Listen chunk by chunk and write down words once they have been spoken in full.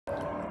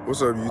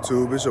What's up,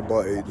 YouTube? It's your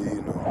boy AD.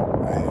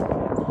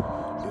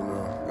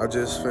 I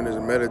just finished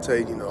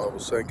meditating. I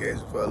was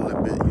sun-gazing for a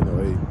little bit.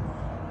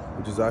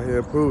 We just out here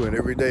improving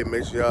every day.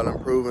 Make sure y'all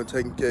improving,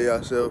 taking care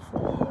of yourself.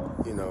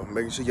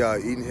 Making sure y'all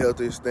eating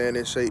healthy, staying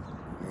in shape.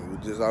 We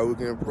just how we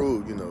can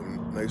improve.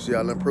 Make sure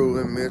y'all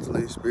improving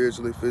mentally,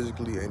 spiritually,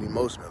 physically, and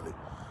emotionally.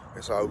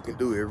 That's all we can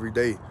do every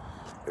day,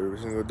 every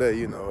single day.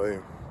 You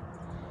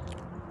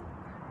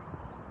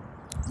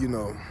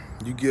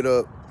get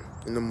up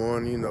in the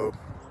morning.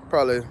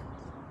 Probably,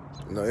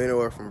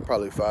 anywhere from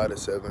probably 5 to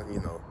 7.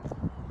 You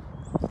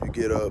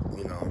get up.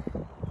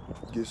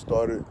 Get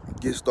started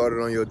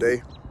on your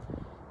day.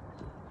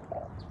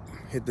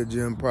 Hit the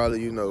gym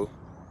probably.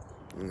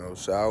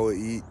 Shower,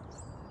 eat,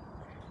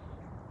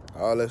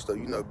 all that stuff.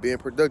 Being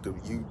productive.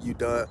 You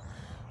done.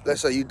 Let's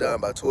say you done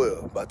by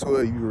 12. By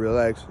 12, you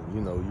relaxing.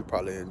 You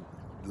probably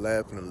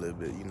laughing a little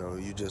bit.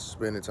 You just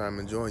spending time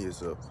enjoying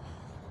yourself.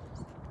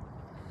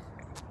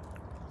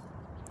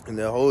 And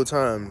the whole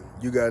time,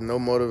 you got no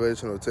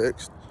motivational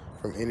text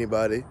from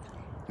anybody.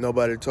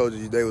 Nobody told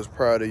you they was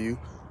proud of you.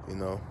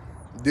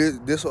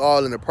 This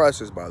all in the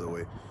process, by the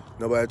way.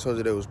 Nobody told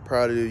you they was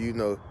proud of you.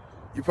 You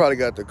probably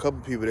got the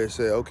couple people that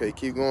say, okay,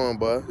 keep going,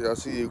 boy. I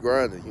see you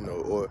grinding,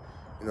 or,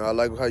 I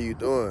like how you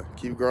doing.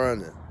 Keep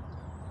grinding.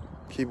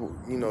 Keep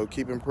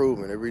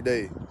improving every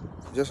day.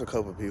 Just a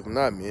couple people,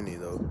 not many,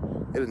 though.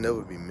 It'll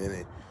never be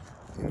many.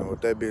 With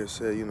that being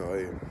said,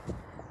 hey,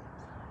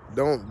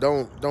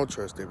 don't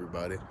trust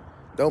everybody.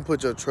 Don't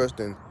put your trust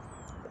in,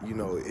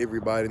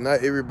 everybody.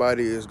 Not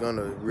everybody is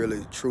gonna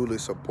really truly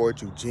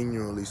support you,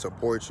 genuinely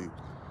support you.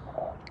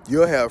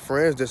 You'll have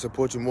friends that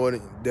support you more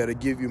that'll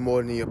give you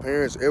more than your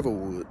parents ever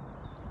would.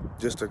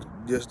 Just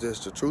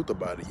the truth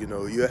about it.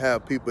 You'll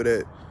have people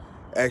that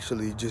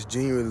actually just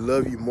genuinely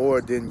love you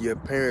more than your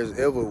parents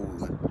ever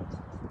would.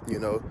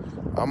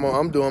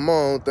 I'm doing my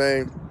own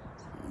thing.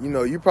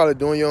 You probably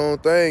doing your own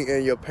thing,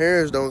 and your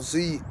parents don't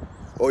see,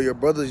 or your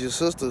brothers, your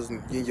sisters,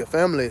 and your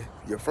family,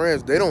 your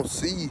friends, they don't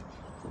see,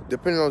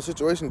 depending on the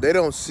situation, they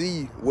don't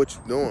see what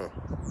you're doing,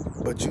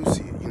 but you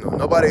see it.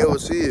 Nobody ever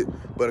see it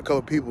but a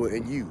couple people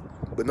and you.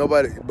 But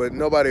nobody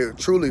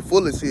truly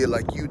fully see it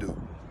like you do.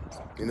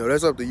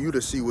 That's up to you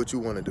to see what you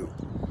want to do.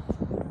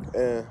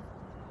 And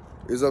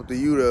it's up to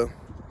you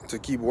to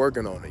keep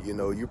working on it.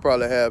 You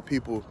probably have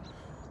people,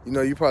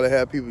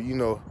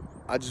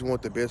 I just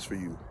want the best for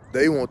you.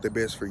 They want the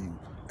best for you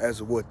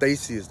as what they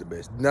see as the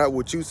best, not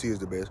what you see as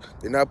the best.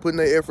 They're not putting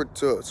their effort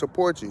to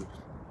support you.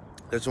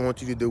 They just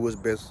want you to do what's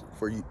best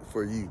for you.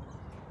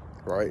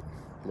 Right?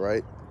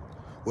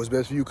 What's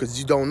best for you, because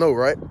you don't know,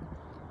 right?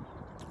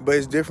 But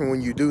it's different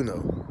when you do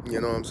know. You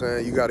know what I'm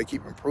saying? You got to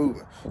keep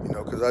improving.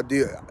 Because I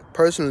deal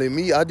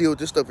with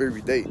this stuff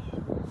every day.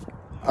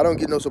 I don't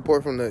get no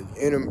support from the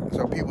enemy.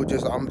 So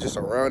I'm just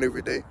around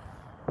every day.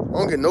 I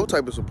don't get no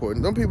type of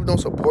support. Them people don't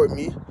support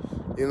me.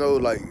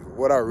 Like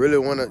what I really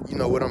want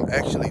to, what I'm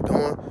actually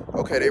doing.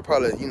 Okay, they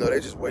probably, they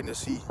just waiting to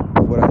see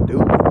what I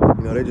do.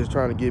 They just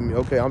trying to get me.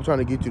 Okay, I'm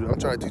trying to teach you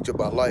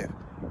about life.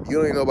 You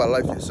don't even know about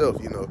life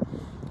yourself.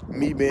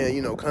 Me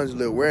being,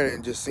 constantly aware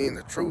and just seeing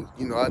the truth.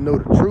 I know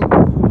the truth. You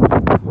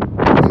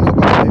don't know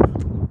about life.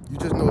 You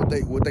just know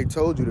what they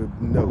told you to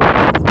know.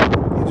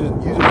 You just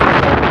know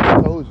what they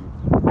told you.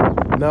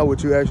 Not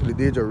what you actually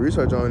did your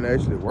research on and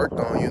actually worked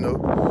on.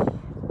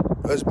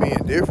 Us being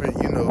different,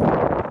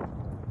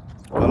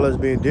 while us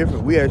being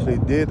different, we actually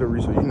did the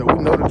research. We know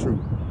the truth.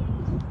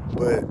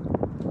 But,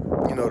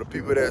 the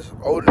people that's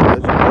older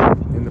than us,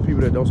 and the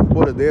people that don't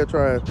support it, they're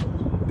trying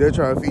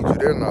to feed you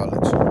their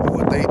knowledge of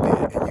what they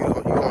did, and you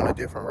on a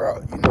different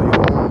route.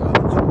 Your own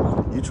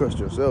knowledge. You trust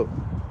yourself.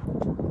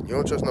 You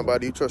don't trust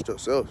nobody. You trust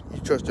yourself.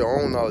 You trust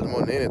your own knowledge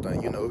more than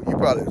anything.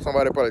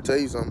 Somebody probably tell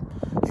you something.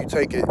 You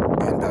take it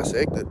and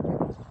dissect it.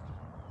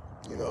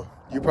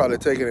 You probably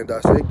take it and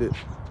dissect it,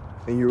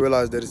 and you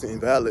realize that it's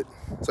invalid.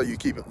 So you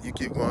keep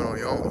going on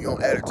your own. You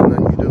don't add it to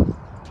nothing you do.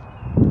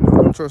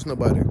 Don't trust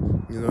nobody.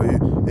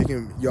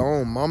 Your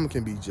own mama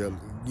can be jealous.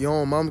 Your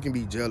own mama can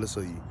be jealous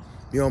of you.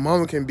 Your own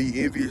mama can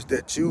be envious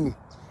that you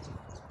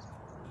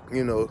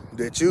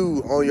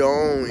on your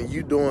own and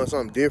you doing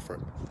something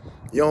different.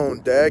 Your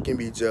own dad can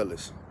be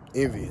jealous,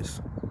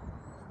 envious.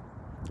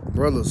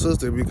 Brother,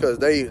 sister, because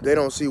they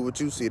don't see what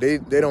you see. They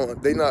don't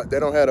have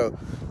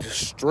the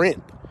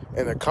strength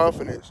and the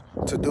confidence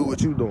to do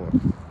what you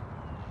doing.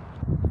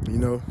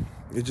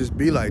 It just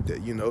be like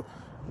that. Your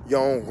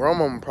own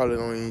grandma probably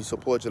don't even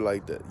support you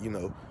like that.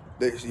 Your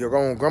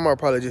own grandma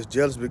probably just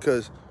jealous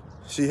because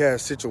she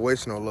has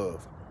situational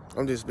love.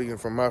 I'm just speaking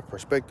from my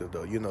perspective,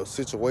 though.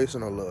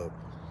 Situational love.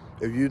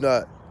 If you're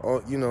not,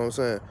 you know what I'm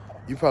saying,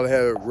 you probably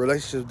have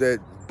relationships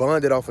that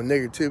bonded off of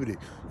negativity.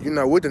 You're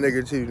not with the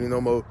negativity no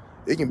more.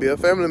 It can be a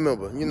family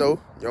member, your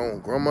own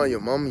grandma,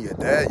 your mama, your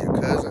dad, your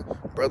cousin,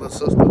 brother,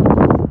 sister,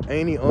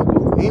 auntie,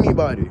 uncle,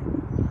 anybody,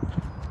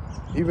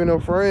 even a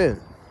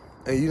friend.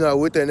 And you're not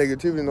with that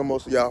negativity no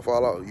more, so y'all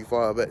fall out. You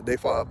fall back. They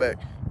fall back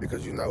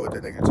because you're not with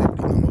that negativity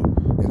no more.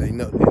 And they see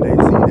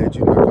that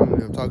you're not coming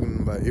to them talking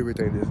about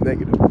everything that's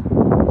negative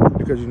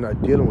because you're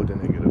not dealing with the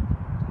negative.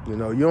 You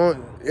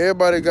don't.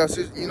 Everybody got,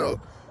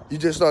 you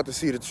just start to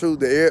see the truth.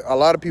 That a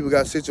lot of people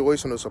got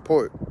situational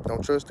support.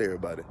 Don't trust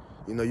everybody.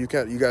 You know, you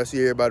gotta see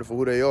everybody for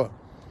who they are.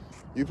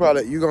 You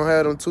gonna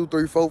have them 2,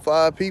 3, 4,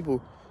 5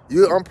 people.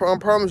 I'm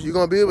promise you're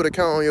gonna be able to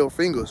count on your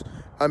fingers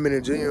how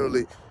many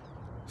genuinely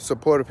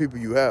supportive people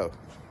you have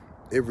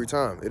every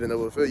time. It'll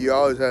never fail. You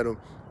always have them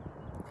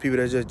people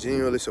that's just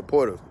genuinely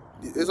supportive.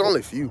 It's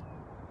only few.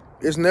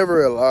 It's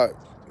never a lot.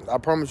 I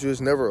promise you, it's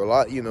never a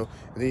lot. You know,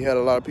 and then you had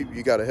a lot of people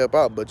you gotta help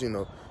out. But you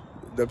know,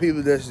 the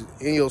people that's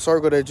in your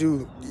circle that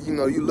you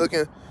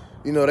looking,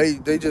 you know,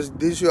 they just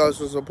dish you out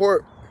some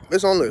support.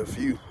 It's only a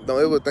few.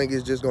 Don't ever think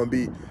it's just gonna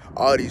be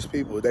all these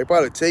people. They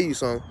probably tell you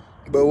something,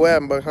 but what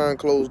happened behind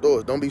closed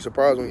doors? Don't be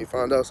surprised when you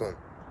find out something.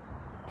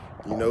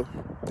 You know,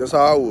 that's how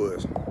I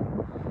was.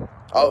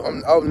 I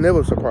was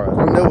never surprised.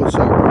 I'm never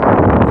shocked.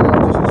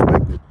 I just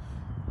expect it.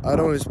 I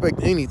don't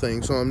expect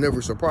anything, so I'm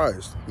never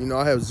surprised. You know,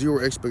 I have zero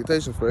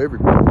expectations for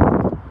everybody.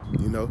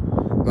 You know,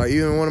 like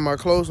even one of my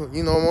close,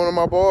 you know, one of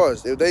my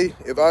boys. If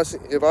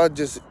I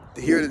just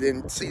hear it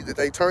and see that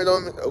they turned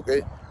on me,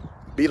 okay,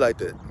 be like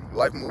that.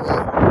 Life move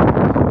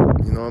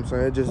on. You know what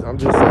I'm saying? I'm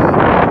just saying,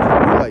 just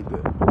be like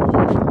that.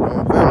 Your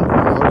own family,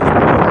 you know, just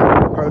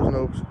from a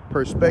personal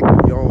perspective,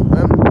 your own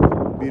family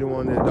be the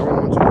one that don't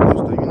want you to do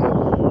stuff, you know.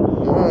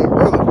 My own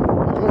brother, I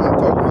don't even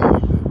talk to him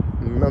like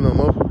that. No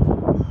more.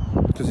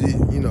 Because,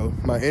 you know,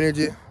 my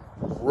energy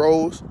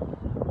rose,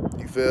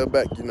 he fell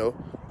back, you know.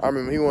 I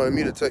remember he wanted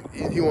me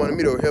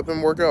to help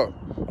him work out.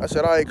 I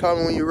said, all right, call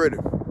me when you're ready.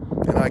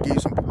 And I'll give you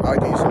some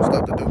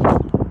stuff to do.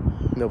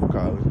 Never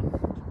call him.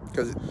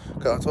 Cause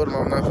I told him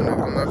I'm not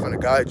gonna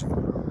guide you.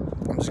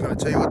 I'm just gonna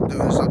tell you what to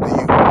do. It's up to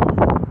you.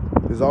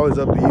 It's always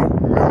up to you.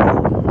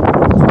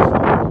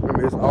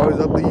 Remember, it's always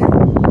up to you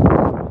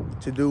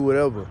to do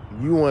whatever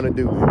you want to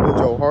do and put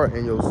your heart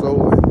and your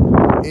soul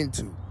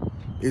into.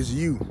 It's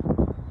you.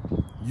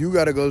 You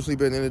gotta go to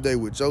sleep at the end of the day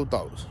with your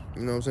thoughts.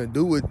 You know what I'm saying?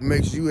 Do what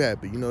makes you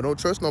happy. You know, don't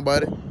trust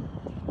nobody.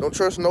 Don't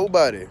trust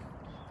nobody.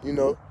 You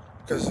know,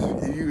 cause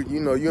you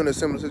know you're in a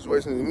similar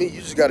situation to me.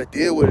 You just gotta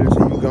deal with it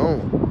until you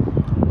gone.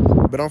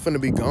 But I'm finna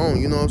be gone,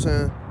 you know what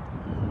I'm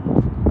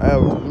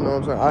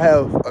saying? I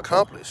have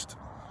accomplished.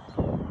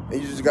 And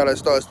you just gotta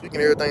start speaking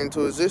everything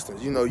into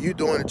existence. You know, you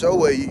doing it your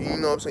way, you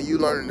know what I'm saying? You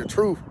learning the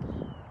truth.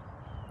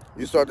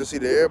 You start to see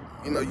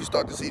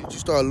you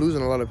start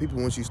losing a lot of people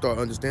once you start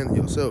understanding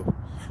yourself.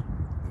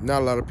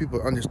 Not a lot of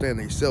people understand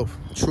themselves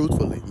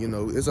truthfully, you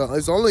know. It's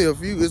only the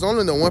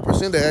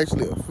 1% that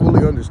actually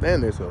fully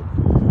understand themselves.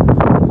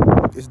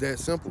 It's that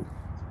simple.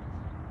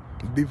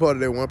 Be part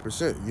of that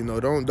 1%, you know.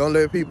 Don't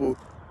let people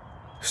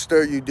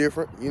stir you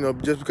different, you know.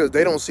 Just because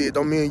they don't see it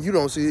don't mean you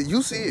don't see it.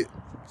 You see it,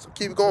 so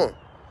keep going.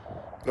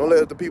 Don't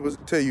let the people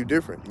tell you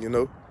different, you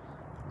know.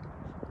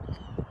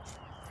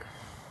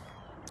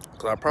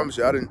 Cause I promise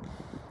you, I didn't,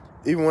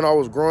 even when I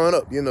was growing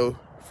up, you know,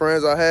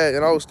 friends I had,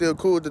 and I was still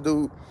cool with the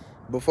dude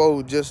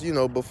before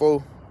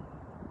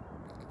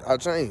I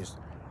changed.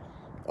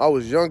 I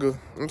was younger.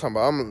 I'm talking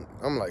about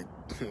I'm like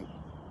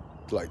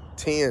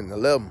 10,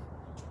 11,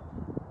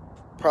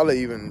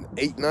 probably even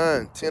 8,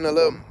 9, 10,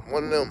 11.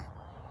 One of them.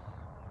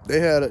 They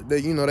had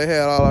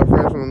all our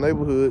friends from the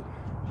neighborhood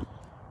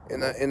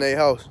in their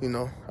house, you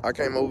know. I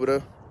came over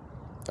there.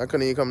 I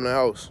couldn't even come in the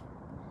house.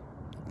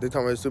 They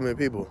told me there's too many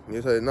people.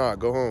 They said, nah,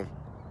 go home.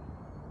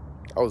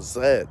 I was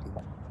sad,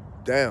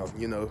 down,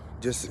 you know,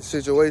 just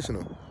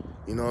situational.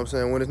 You know what I'm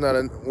saying? When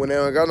they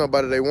don't got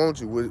nobody, they want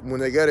you. When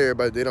they got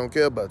everybody, they don't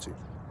care about you.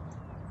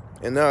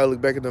 And now I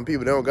look back at them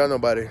people, they don't got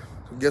nobody.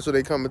 Guess what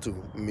they coming to?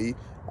 Me.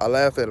 I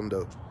laugh at them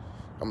though.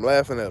 I'm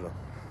laughing at them.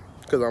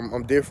 Cause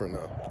I'm different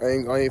now.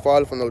 I ain't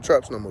falling for no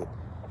traps no more.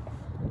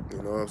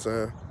 You know what I'm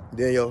saying?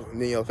 Then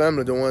your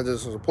family, the ones that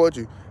support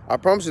you, I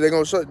promise you, they're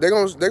gonna show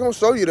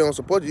you they gonna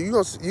support you. You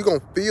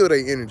gonna feel their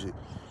energy.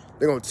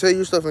 They're gonna tell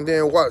you stuff, and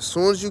then watch. As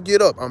soon as you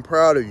get up, I'm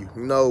proud of you.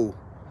 No,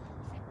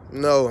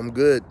 I'm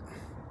good.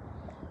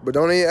 But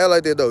don't even act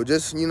like that though.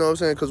 Just, you know what I'm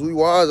saying? Cause we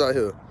wise out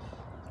here.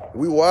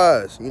 We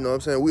wise. You know what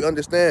I'm saying? We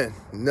understand.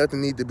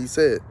 Nothing need to be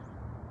said.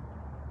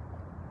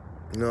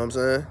 You know what I'm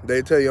saying?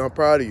 They tell you I'm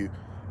proud of you.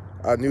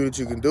 I knew that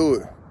you can do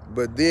it.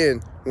 But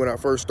then, when I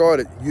first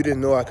started, you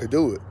didn't know I could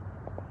do it.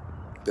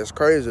 That's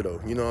crazy,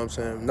 though. You know what I'm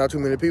saying? Not too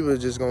many people are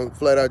just going to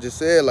flat out just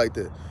say it like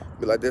that.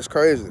 Be like, that's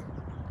crazy.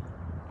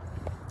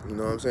 You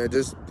know what I'm saying?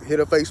 Just hit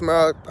a fake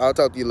smile. I'll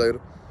talk to you later.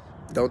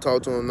 Don't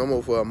talk to them no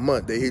more for a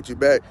month. They hit you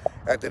back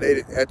after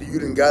you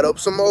done got up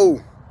some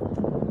more.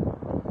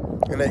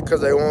 And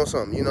because they want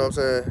something. You know what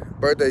I'm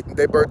saying?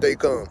 Their birthday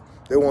come.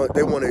 They want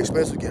an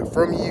expensive gift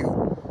from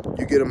you.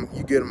 You get them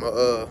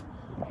a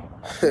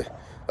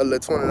a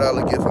little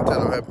 $20 gift and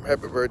tell them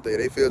happy birthday.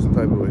 They feel some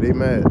type of way. They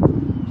mad.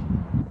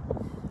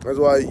 That's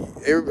why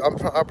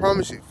I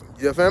promise you,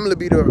 your family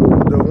be the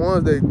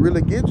ones that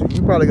really get you.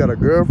 You probably got a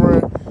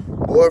girlfriend,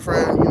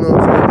 boyfriend, you know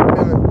what I'm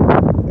saying?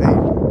 Hey,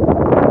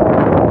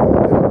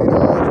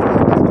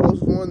 them be the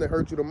closest one that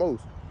hurt you the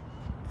most.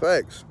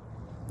 Facts.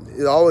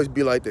 It always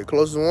be like that.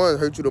 Closest one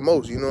hurt you the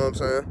most. You know what I'm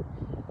saying?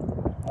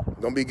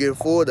 Don't be getting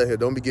fooled out here.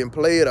 Don't be getting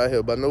played out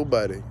here by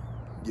nobody.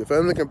 Your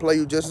family can play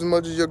you just as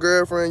much as your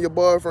girlfriend, your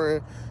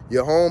boyfriend,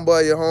 your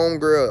homeboy, your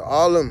homegirl.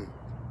 All of them.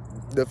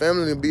 The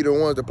family will be the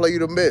ones that play you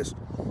the best.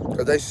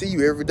 Because they see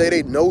you every day.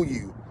 They know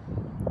you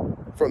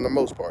from the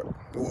most part.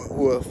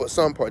 Well, for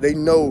some part. They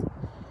know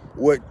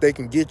what they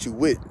can get you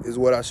with, is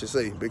what I should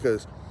say.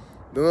 Because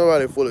there's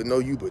nobody fully know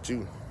you but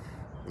you.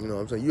 You know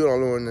what I'm saying? You're the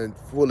only one that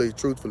fully,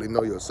 truthfully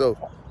know yourself.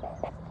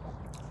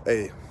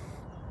 Hey,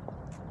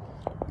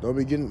 don't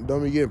be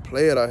getting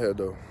played out here,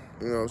 though.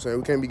 You know what I'm saying?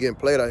 We can't be getting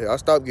played out here. I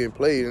stopped getting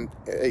played, and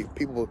hey,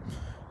 people,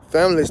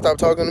 family stop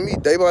talking to me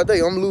day by day.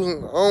 I'm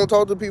losing. I don't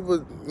talk to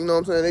people. You know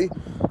what I'm saying?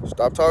 They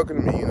stop talking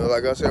to me. You know,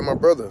 like I said, my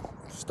brother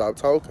stopped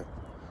talking.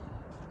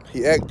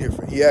 He act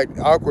different. He act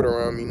awkward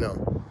around me now.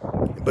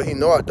 But he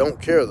know I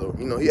don't care, though.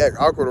 You know, he act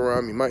awkward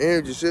around me. My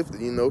energy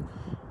shifted, you know.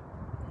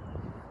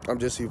 I'm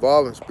just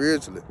evolving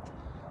spiritually,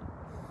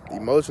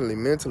 emotionally,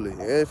 mentally,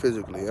 and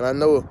physically. And I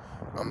know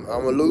I'm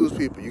gonna lose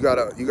people. You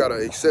gotta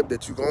accept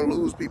that you're gonna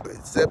lose people.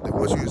 Accept it.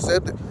 Once you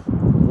accept it,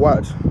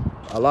 watch.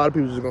 A lot of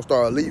people just gonna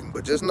start leaving.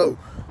 But just know,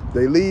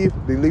 they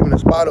leaving the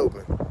spot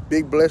open.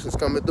 Big blessings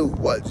coming through.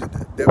 Watch it.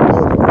 That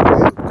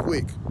will be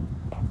quick.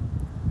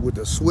 With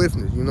the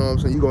swiftness, you know what I'm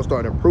saying? You're gonna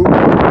start improving. You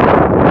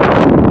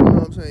know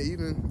what I'm saying?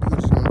 Even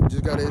you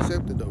just gotta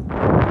accept it, though. You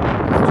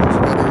just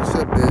gotta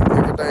accept that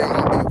everything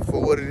gonna be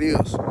for what it is.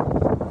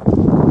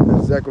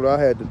 That's exactly what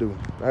I had to do.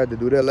 I had to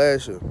do that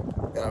last year,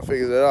 and I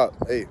figured it out.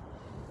 Hey,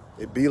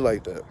 it be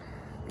like that,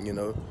 you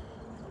know.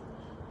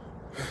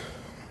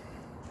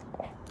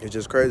 It's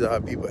just crazy how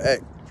people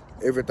act.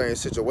 Everything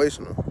is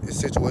situational.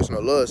 It's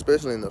situational love,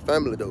 especially in the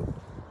family, though.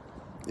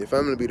 Your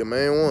family be the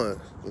main ones.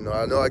 You know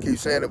I keep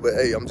saying it, but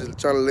hey, I'm just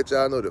trying to let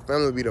y'all know the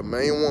family be the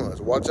main ones.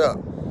 Watch out.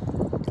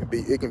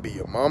 It can be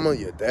your mama,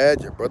 your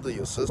dad, your brother,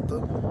 your sister,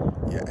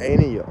 your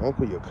auntie, your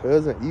uncle, your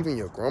cousin, even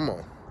your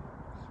grandma.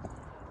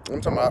 I'm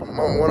talking about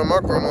one of my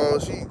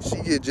grandmas.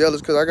 She get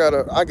jealous because I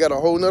got a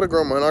whole nother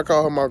grandma, and I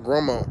call her my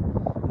grandma.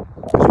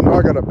 Cause you know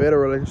I got a better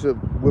relationship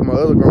with my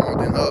other grandma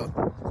than her.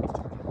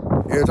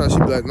 Every time she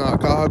be like, nah,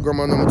 call her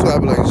grandma number 2. I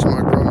be like, she's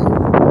my grandma.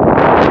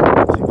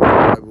 She feel the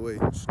type of way.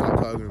 Stop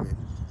talking to me.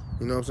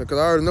 You know what I'm saying? Because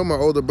I already know my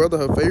older brother,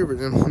 her favorite,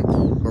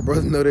 and my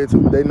brothers know that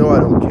too, but they know I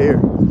don't care.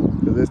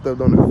 Because that stuff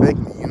don't affect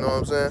me, you know what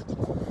I'm saying?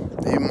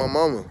 Even my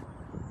mama,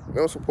 they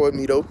don't support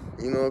me though,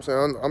 you know what I'm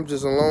saying? I'm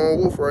just a lone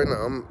wolf right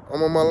now. I'm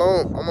on my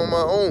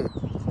own,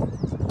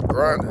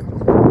 grinding.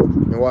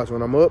 And watch,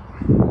 when I'm up,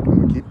 I'm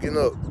gonna keep getting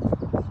up.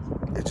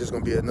 It's just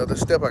gonna be another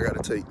step I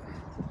gotta take.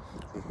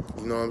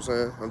 You know what I'm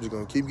saying? I'm just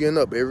gonna keep getting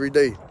up every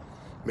day.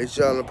 Make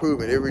sure y'all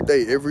improving every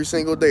day, every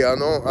single day. I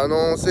know I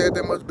don't say it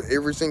that much, but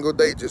every single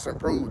day, just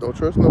improve. Don't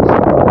trust nobody.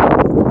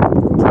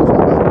 Don't trust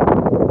nobody.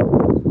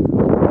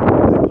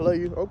 They play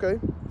you, okay.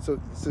 So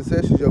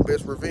success is your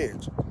best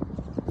revenge.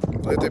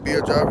 Let that be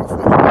a driver for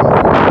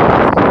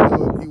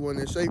you. He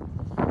wasn't in shape.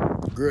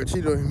 Girl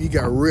cheated on him, he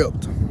got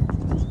ripped.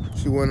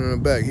 She went in the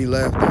back, he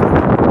laughed at her.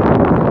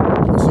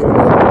 I seen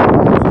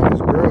another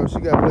this girl, she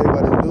got played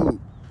by this dude.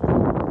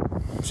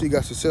 She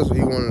got successful,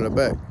 he wanted her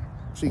back.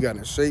 She got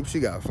in shape, she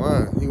got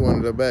fine. He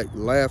wanted her back,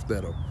 laughed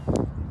at her.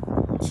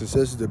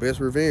 Success is the best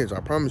revenge, I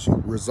promise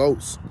you.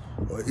 Results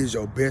is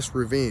your best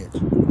revenge.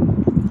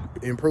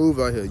 Improve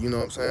out here, you know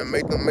what I'm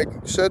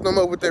saying? Shut them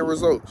up with their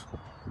results.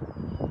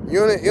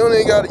 You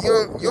only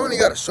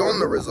gotta show them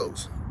the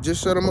results.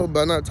 Just shut them up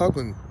by not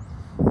talking.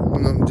 You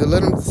know, just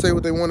let them say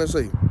what they want to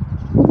say.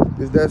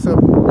 It's that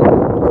simple.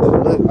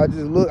 I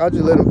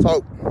just let them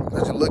talk. I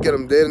just look at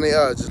them dead in their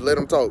eyes. Just let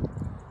them talk.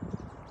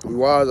 We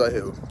wise out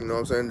here. You know what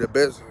I'm saying? The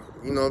best.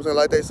 You know what I'm saying?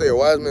 Like they say, a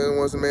wise man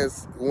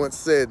once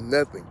said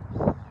nothing.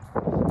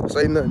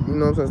 Say nothing. You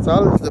know what I'm saying?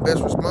 Silence is the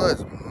best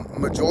response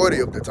majority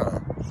of the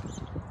time.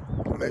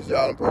 Make sure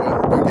y'all improve.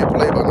 Don't get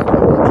played by nobody.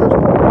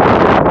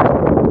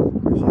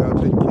 Make sure y'all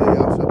taking care of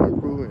yourself,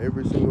 improving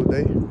every single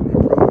day.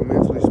 Improving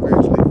mentally,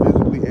 spiritually,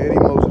 physically, and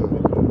emotionally.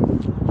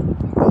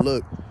 But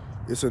look,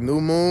 it's a new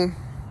moon.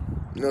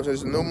 You know what I'm saying?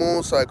 It's a new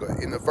moon cycle.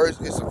 It's the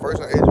first age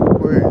of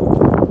Aquarius.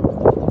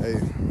 Hey,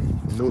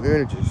 new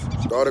energies.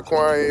 Start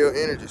acquiring your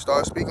energy.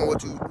 Start speaking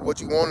what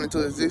you want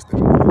into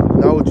existence.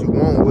 Not what you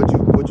want,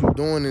 what you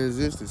doing in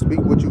existence. Speak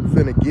what you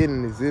finna get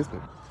in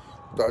existence.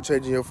 Start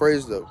changing your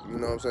phrase up. You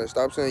know what I'm saying?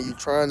 Stop saying you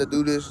trying to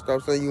do this.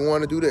 Stop saying you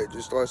want to do that.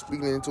 Just start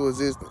speaking it into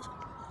existence.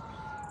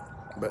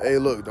 But hey,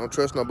 look, don't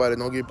trust nobody.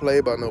 Don't get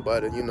played by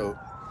nobody. You know,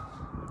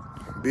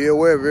 be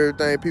aware of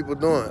everything people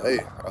doing. Hey,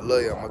 I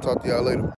love y'all. I'm gonna talk to y'all later.